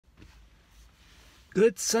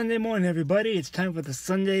Good Sunday morning, everybody. It's time for the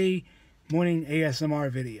Sunday morning ASMR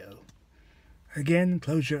video. Again,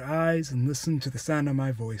 close your eyes and listen to the sound of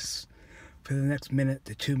my voice for the next minute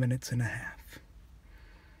to 2 minutes and a half.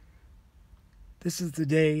 This is the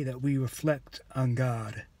day that we reflect on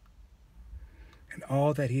God and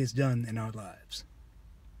all that He has done in our lives.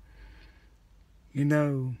 You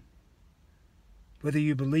know, whether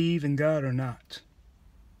you believe in God or not,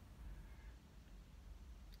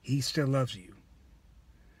 He still loves you.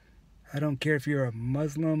 I don't care if you're a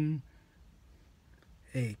Muslim,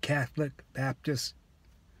 a Catholic, Baptist,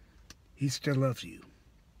 He still loves you,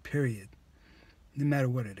 period, no matter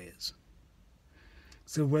what it is.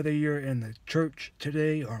 So whether you're in the church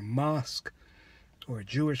today or a mosque or a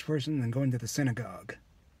Jewish person and going to the synagogue,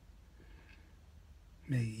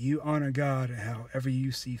 may you honor God however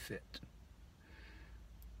you see fit.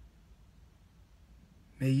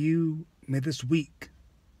 May this week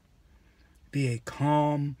be a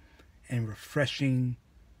calm and refreshing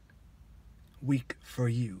week for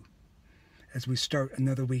you as we start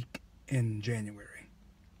another week in January.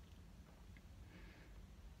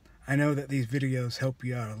 I know that these videos help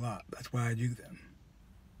you out a lot. That's why I do them.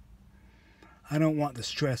 I don't want the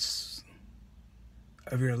stress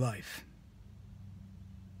of your life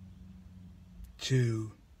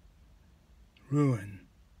to ruin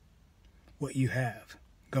what you have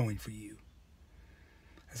going for you.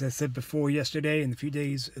 As I said before yesterday and a few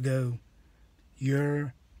days ago,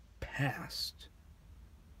 your past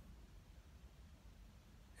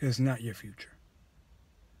is not your future.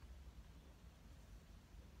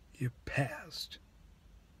 Your past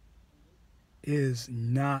is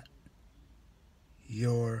not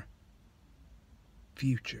your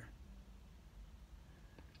future.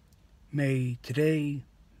 May these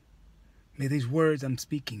words I'm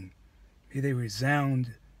speaking, may they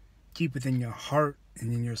resound deep within your heart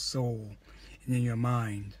and in your soul and in your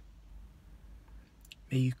mind.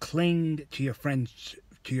 May you cling to your friends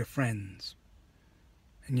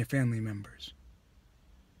and your family members,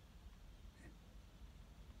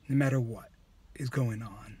 no matter what is going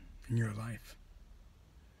on in your life.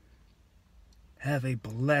 Have a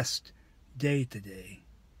blessed day today.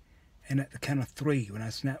 And at the count of 3, when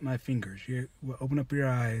I snap my fingers, you will open up your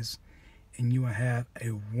eyes and you will have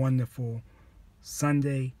a wonderful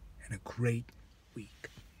Sunday and a great week.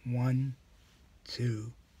 1,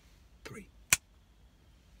 2, 3.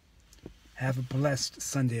 Have a blessed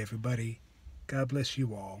Sunday, everybody. God bless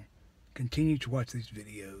you all. Continue to watch these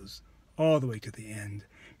videos all the way to the end.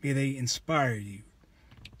 May they inspire you.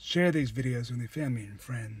 Share these videos with your family and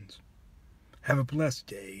friends. Have a blessed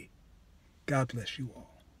day. God bless you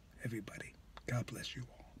all, everybody. God bless you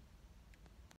all.